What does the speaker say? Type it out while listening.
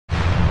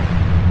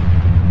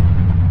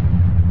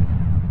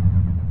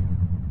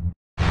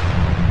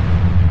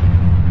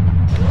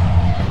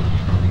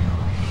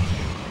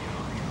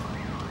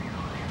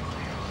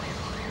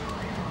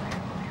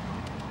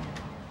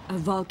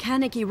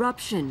volcanic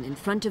eruption in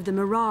front of the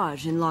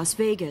Mirage in Las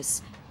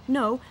Vegas.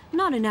 No,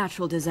 not a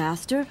natural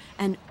disaster,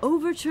 an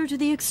overture to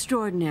the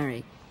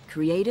extraordinary,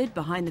 created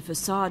behind the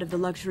facade of the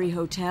luxury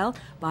hotel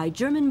by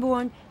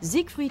German-born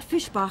Siegfried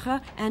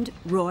Fischbacher and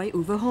Roy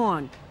Uwe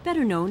Horn,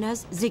 better known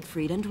as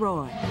Siegfried and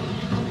Roy.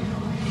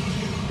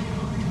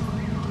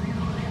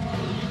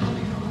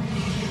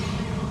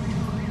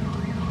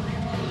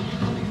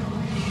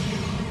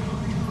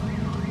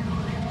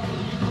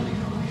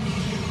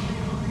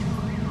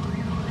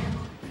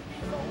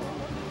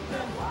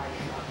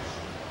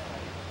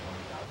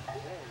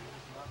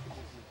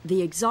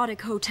 The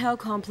exotic hotel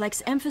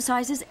complex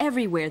emphasizes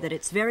everywhere that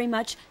it's very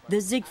much the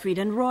Siegfried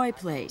and Roy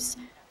place.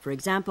 For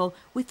example,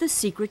 with the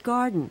secret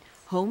garden,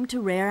 home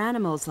to rare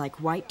animals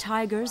like white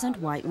tigers and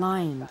white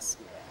lions.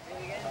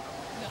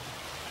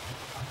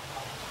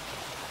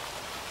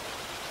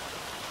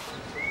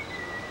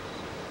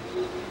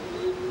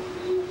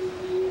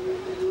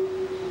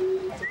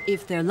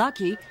 If they're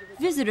lucky,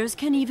 visitors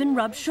can even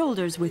rub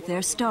shoulders with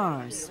their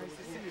stars.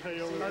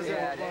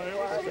 Yeah,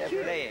 they're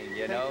playing,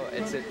 you know.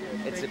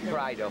 It's a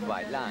pride of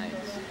white lions.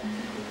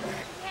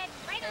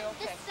 Right on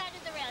this side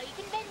of the rail. You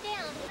can bend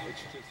down.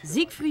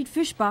 Siegfried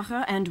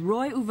Fischbacher and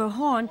Roy Uwe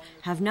Horn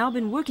have now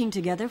been working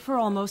together for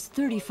almost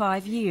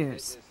 35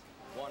 years.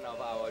 One of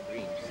our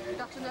dreams.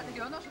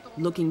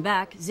 Looking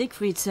back,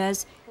 Siegfried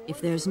says,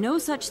 if there's no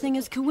such thing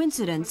as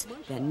coincidence,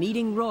 then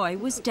meeting Roy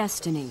was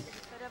destiny.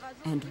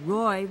 And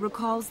Roy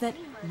recalls that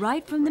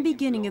right from the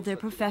beginning of their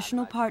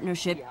professional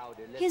partnership,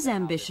 his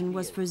ambition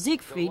was for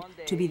Siegfried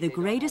to be the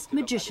greatest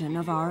magician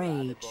of our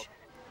age.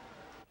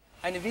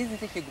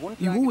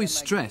 You always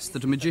stress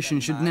that a magician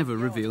should never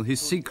reveal his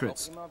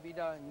secrets.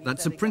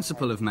 That's a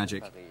principle of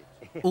magic.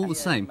 All the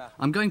same,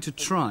 I'm going to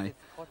try.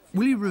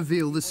 Will you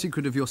reveal the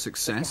secret of your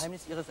success?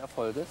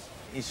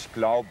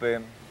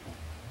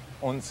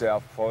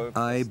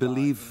 I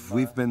believe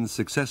we've been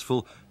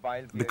successful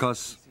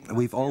because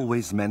we've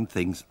always meant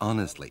things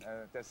honestly.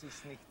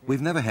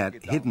 We've never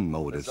had hidden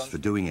motives for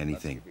doing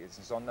anything.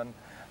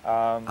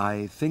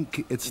 I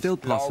think it's still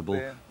possible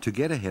to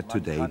get ahead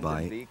today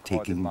by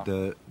taking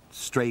the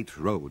straight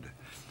road.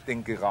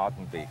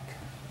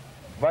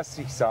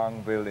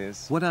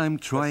 What I'm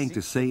trying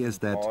to say is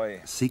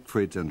that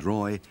Siegfried and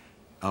Roy,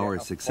 our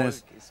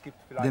success,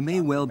 there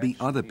may well be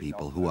other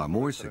people who are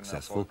more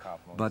successful,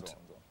 but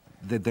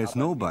that there's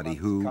nobody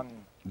who,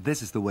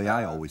 this is the way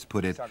I always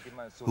put it,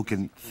 who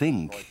can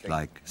think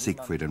like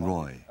Siegfried and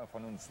Roy.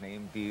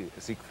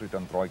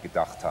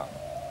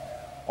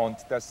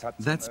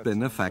 That's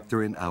been a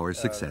factor in our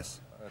success.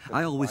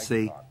 I always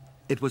say,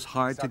 it was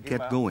hard to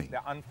get going.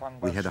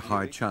 We had a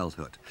hard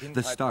childhood.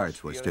 The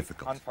start was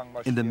difficult.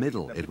 In the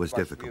middle, it was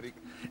difficult.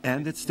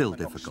 And it's still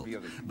difficult.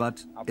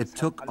 But it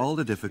took all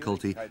the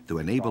difficulty to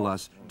enable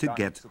us to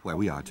get where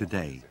we are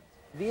today.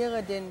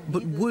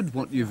 But would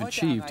what you've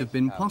achieved have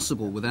been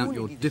possible without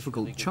your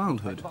difficult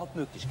childhood?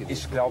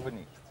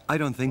 I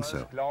don't think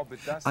so.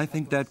 I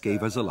think that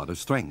gave us a lot of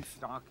strength.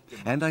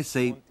 And I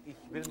say,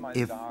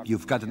 if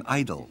you've got an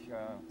idol,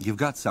 you've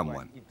got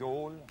someone.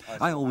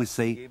 I always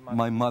say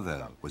my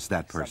mother was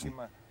that person.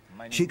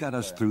 She got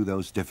us through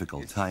those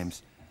difficult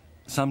times.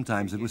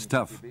 Sometimes it was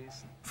tough.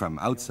 From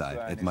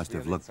outside, it must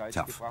have looked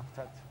tough.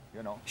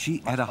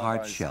 She had a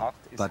hard shell,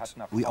 but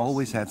we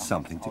always had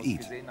something to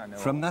eat,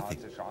 from nothing.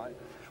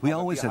 We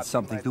always had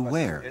something to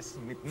wear,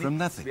 from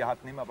nothing.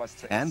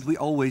 And we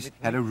always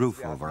had a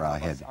roof over our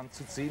head.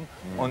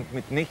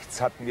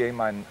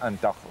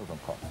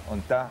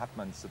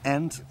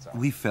 And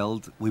we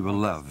felt we were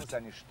loved.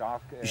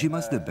 She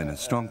must have been a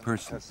strong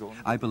person.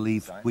 I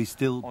believe we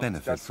still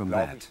benefit from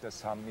that.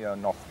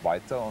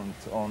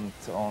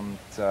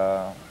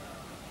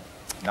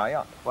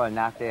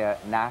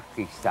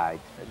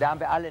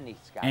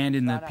 And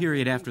in the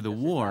period after the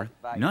war,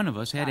 none of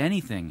us had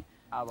anything.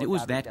 It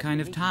was that kind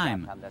of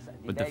time.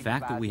 But the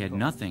fact that we had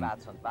nothing,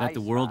 that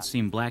the world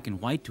seemed black and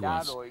white to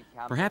us,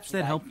 perhaps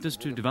that helped us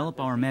to develop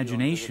our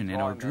imagination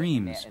and our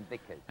dreams.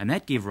 And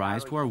that gave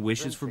rise to our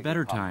wishes for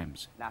better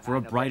times, for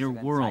a brighter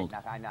world,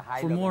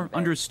 for more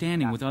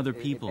understanding with other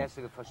people,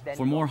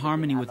 for more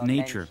harmony with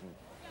nature.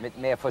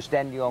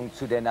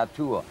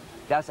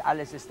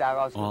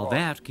 All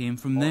that came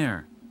from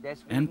there.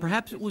 And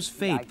perhaps it was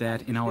fate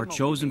that in our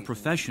chosen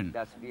profession,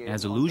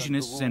 as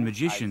illusionists and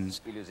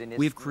magicians,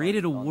 we have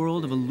created a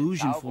world of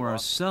illusion for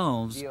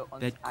ourselves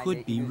that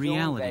could be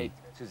reality.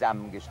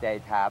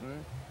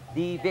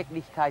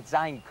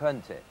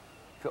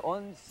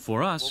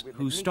 For us,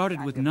 who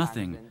started with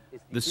nothing,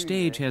 the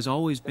stage has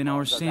always been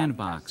our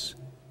sandbox.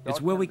 It's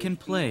where we can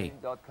play,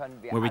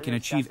 where we can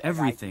achieve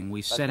everything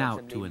we set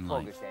out to in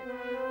life.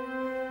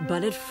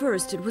 But at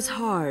first it was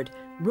hard.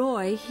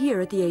 Roy,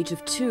 here at the age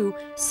of 2,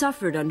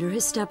 suffered under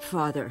his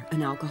stepfather,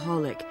 an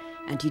alcoholic,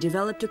 and he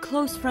developed a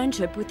close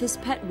friendship with his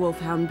pet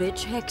wolfhound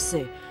bitch,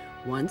 Hexe.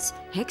 Once,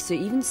 Hexe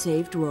even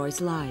saved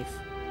Roy's life.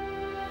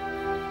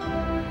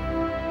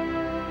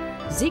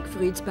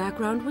 Siegfried's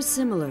background was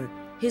similar.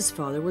 His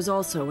father was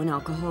also an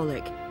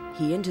alcoholic.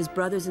 He and his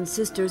brothers and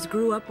sisters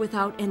grew up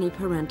without any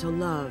parental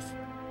love.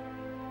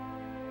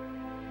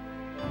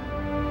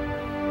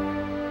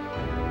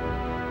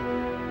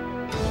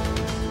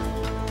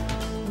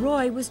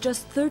 Roy was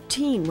just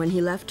 13 when he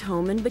left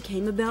home and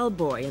became a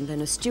bellboy and then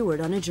a steward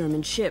on a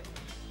German ship.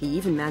 He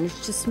even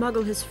managed to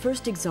smuggle his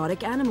first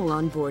exotic animal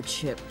on board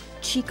ship,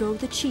 Chico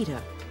the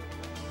cheetah.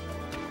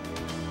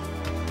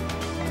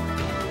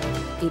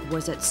 It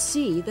was at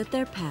sea that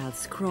their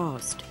paths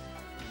crossed.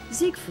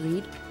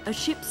 Siegfried, a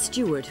ship's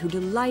steward who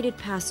delighted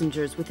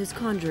passengers with his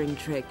conjuring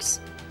tricks.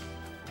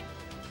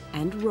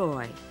 And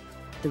Roy.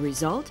 The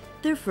result?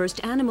 Their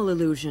first animal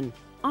illusion,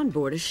 on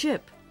board a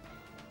ship.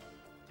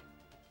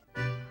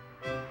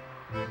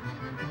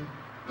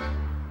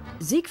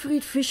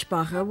 Siegfried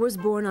Fischbacher was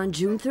born on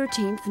June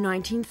 13,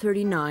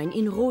 1939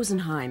 in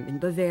Rosenheim in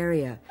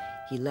Bavaria.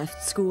 He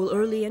left school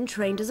early and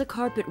trained as a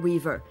carpet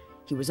weaver.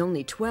 He was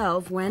only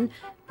 12 when,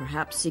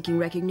 perhaps seeking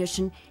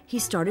recognition, he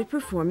started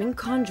performing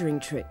conjuring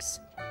tricks.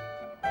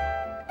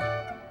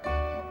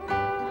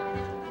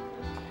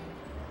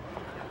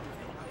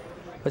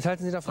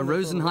 A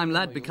Rosenheim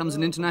lad becomes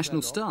an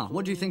international star.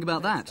 What do you think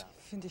about that?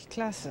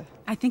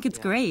 I think it's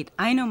great.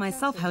 I know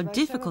myself how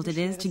difficult it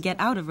is to get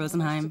out of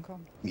Rosenheim.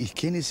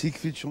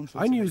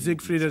 I knew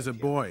Siegfried as a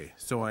boy,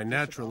 so I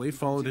naturally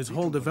followed his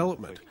whole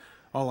development.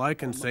 All I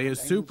can say is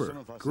super,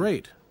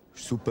 great.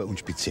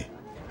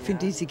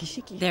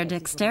 Their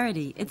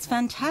dexterity, it's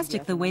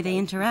fantastic the way they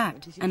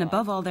interact, and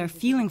above all their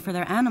feeling for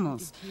their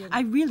animals.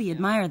 I really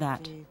admire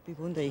that.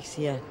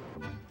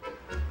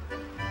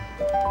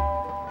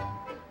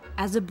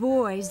 As a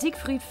boy,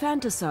 Siegfried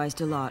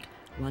fantasized a lot.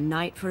 One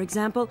night, for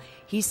example,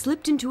 he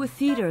slipped into a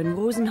theater in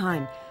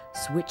Rosenheim,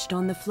 switched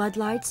on the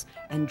floodlights,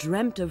 and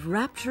dreamt of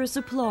rapturous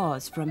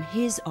applause from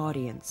his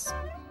audience.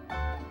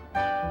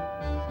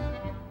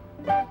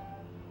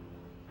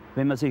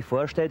 I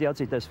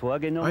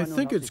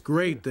think it's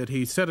great that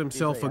he set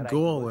himself a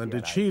goal and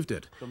achieved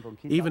it.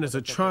 Even as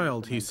a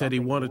child, he said he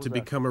wanted to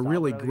become a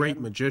really great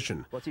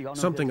magician,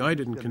 something I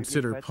didn't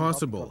consider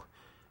possible.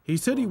 He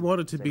said he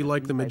wanted to be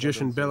like the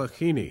magician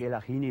Bellachini.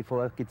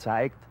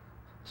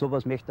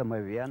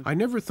 I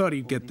never thought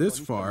he'd get this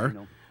far,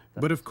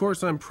 but of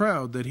course I'm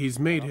proud that he's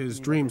made his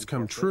dreams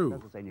come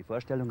true.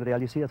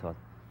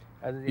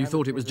 You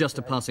thought it was just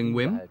a passing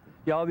whim?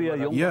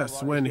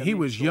 Yes, when he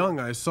was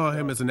young I saw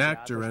him as an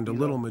actor and a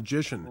little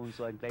magician,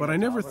 but I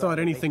never thought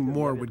anything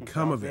more would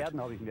come of it.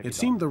 It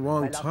seemed the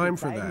wrong time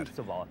for that.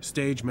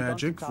 Stage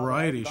magic,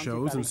 variety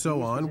shows, and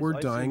so on were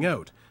dying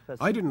out.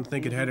 I didn't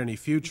think it had any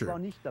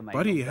future,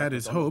 but he had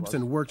his hopes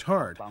and worked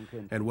hard.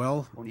 And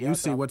well, you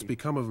see what's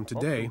become of him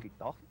today.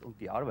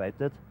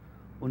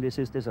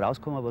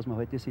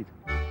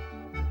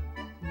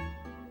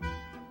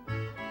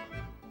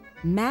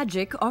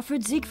 Magic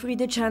offered Siegfried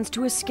the chance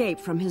to escape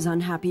from his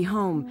unhappy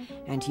home,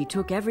 and he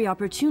took every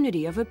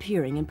opportunity of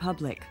appearing in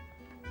public.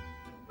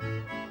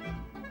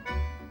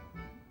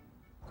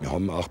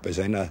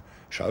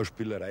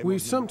 We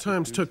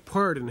sometimes took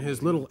part in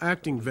his little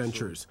acting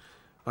ventures.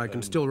 I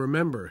can still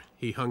remember,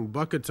 he hung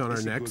buckets on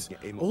our necks,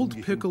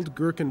 old pickled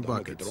gherkin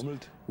buckets.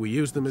 We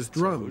used them as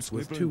drums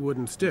with 2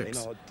 wooden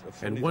sticks,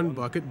 and one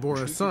bucket bore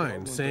a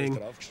sign saying,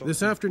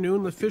 "This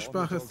afternoon, the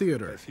Fischbacher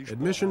Theater,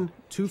 admission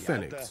 2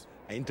 pfennigs."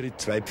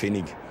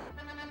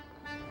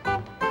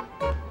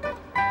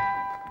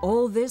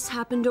 All this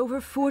happened over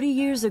 40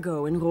 years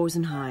ago in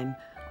Rosenheim.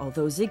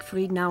 Although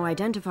Siegfried now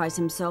identifies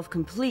himself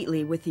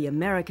completely with the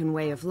American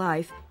way of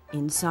life,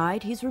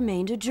 inside he's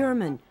remained a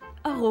German,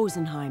 a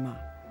Rosenheimer.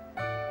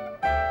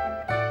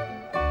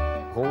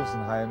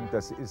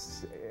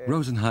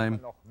 Rosenheim,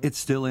 it's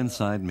still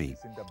inside me,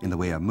 in the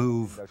way I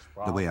move,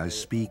 the way I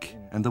speak,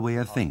 and the way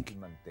I think.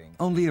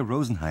 Only a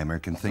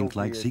Rosenheimer can think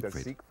like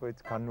Siegfried.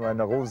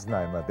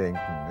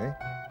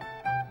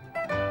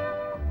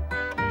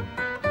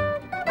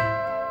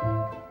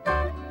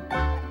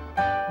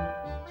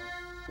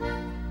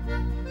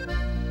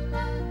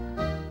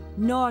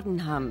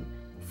 Nordenham,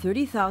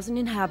 30,000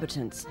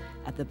 inhabitants,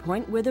 at the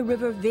point where the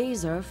river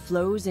Weser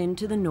flows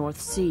into the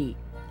North Sea.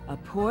 A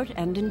port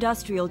and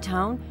industrial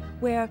town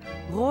where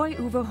Roy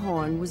Uwe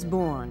Horn was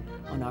born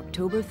on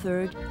October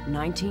 3,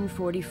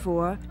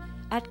 1944,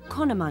 at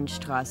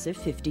Konnemannstrasse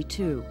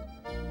 52.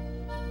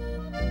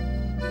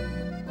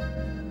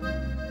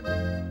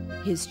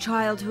 His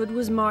childhood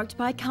was marked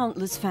by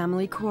countless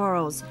family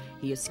quarrels.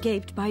 He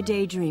escaped by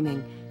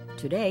daydreaming.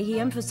 Today, he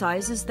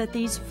emphasizes that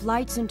these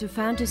flights into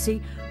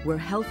fantasy were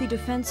healthy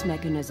defense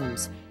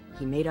mechanisms.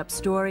 He made up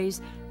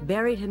stories,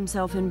 buried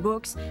himself in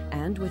books,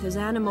 and with his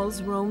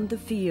animals roamed the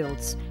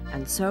fields.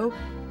 And so,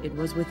 it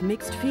was with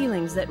mixed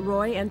feelings that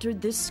Roy entered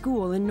this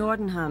school in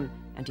Nordenham,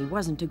 and he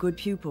wasn't a good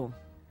pupil.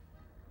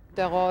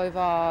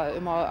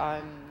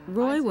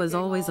 Roy was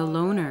always a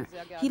loner.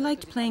 He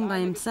liked playing by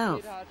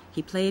himself.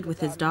 He played with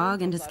his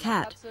dog and his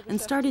cat, and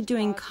started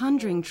doing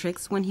conjuring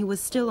tricks when he was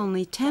still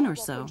only 10 or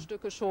so.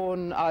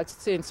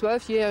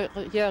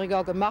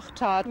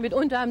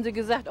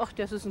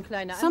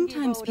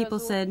 Sometimes people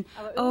said,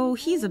 "Oh,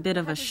 he's a bit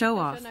of a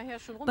show-off."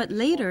 But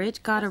later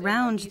it got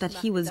around that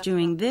he was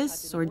doing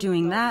this or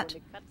doing that.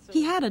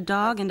 He had a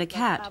dog and a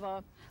cat.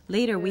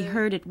 Later we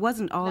heard it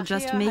wasn't all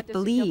just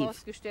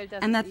make-believe,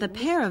 and that the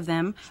pair of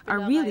them are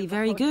really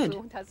very good.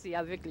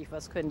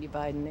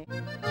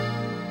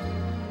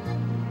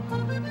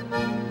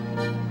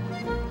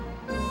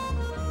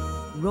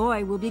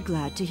 Roy will be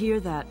glad to hear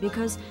that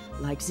because,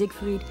 like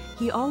Siegfried,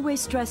 he always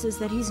stresses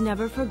that he's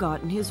never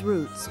forgotten his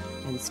roots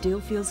and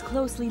still feels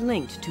closely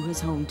linked to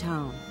his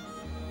hometown.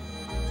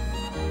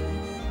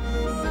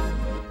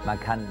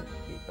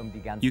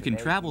 You can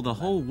travel the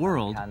whole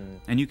world,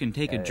 and you can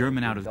take a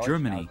German out of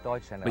Germany,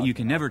 but you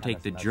can never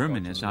take the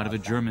Germanness out of a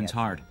German's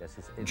heart.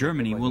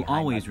 Germany will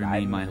always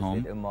remain my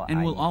home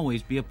and will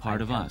always be a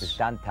part of us.